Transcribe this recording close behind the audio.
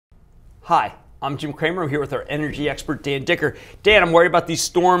Hi, I'm Jim Cramer. I'm here with our energy expert, Dan Dicker. Dan, I'm worried about these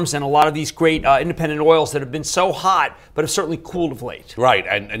storms and a lot of these great independent oils that have been so hot, but have certainly cooled of late. Right,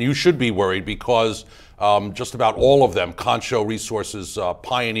 and you should be worried because just about all of them, Concho Resources,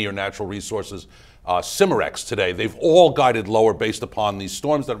 Pioneer Natural Resources, Cimarex today, they've all guided lower based upon these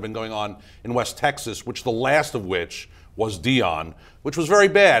storms that have been going on in West Texas, which the last of which was Dion, which was very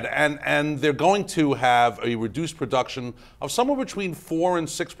bad, and they're going to have a reduced production of somewhere between 4 and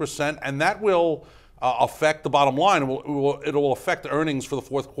 6%, and that will affect the bottom line. It will affect earnings for the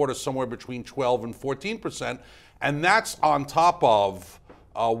fourth quarter somewhere between 12 and 14%, and that's on top of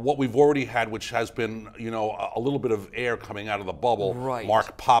what we've already had, which has been, a little bit of air coming out of the bubble. Right.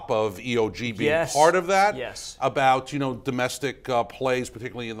 Mark Papa of EOG being part of that. Yes. About, domestic plays,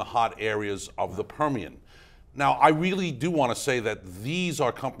 particularly in the hot areas of the Permian. Now, I really do want to say that these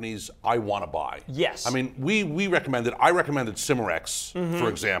are companies I want to buy. Yes. I mean, I recommended Cimarex, for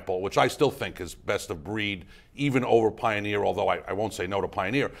example, which I still think is best of breed, even over Pioneer, although I won't say no to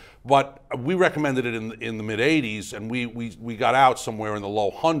Pioneer. But we recommended it in the mid-80s, and we got out somewhere in the low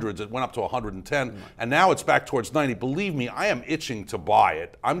hundreds. It went up to 110, and now it's back towards 90. Believe me, I am itching to buy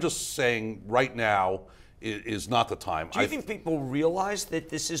it. I'm just saying right now, is not the time. Do you think people realize that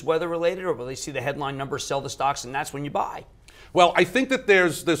this is weather related, or will they see the headline numbers, sell the stocks, and that's when you buy? Well, I think that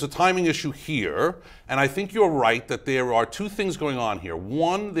there's a timing issue here, and I think you're right that there are two things going on here.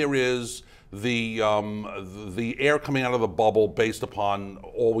 One, there is the air coming out of the bubble based upon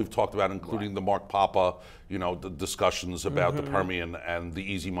all we've talked about, including the Mark Papa, the discussions about the Permian and the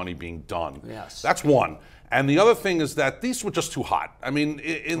easy money being done. Yes. That's one. And the other thing is that these were just too hot. I mean,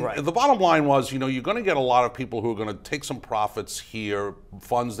 the bottom line was, you're going to get a lot of people who are going to take some profits here,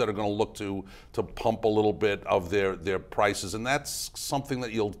 funds that are going to look to pump a little bit of their prices, and that's something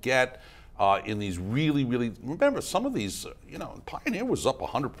that you'll get in these really, remember, some of these, Pioneer was up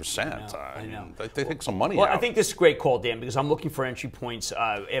 100%. I know. They take some money out. I think this is a great call, Dan, because I'm looking for entry points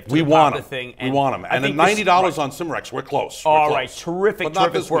after we the want Papa them. thing. We want them. And at $90 on Cimarex, we're close. All right, terrific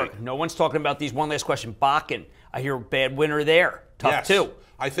work. Week. No one's talking about these. One last question. Bakken, I hear a bad winter there. Tough too.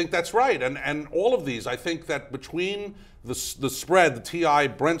 I think that's right, and all of these, I think that between the spread, the TI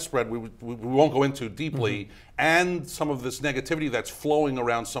Brent spread, we won't go into deeply, and some of this negativity that's flowing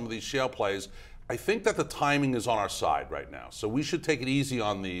around some of these shale plays, I think that the timing is on our side right now. So we should take it easy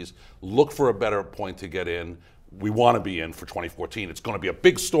on these, look for a better point to get in. We want to be in for 2014. It's going to be a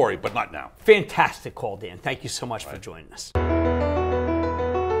big story, but not now. Fantastic call, Dan. Thank you so much for joining us.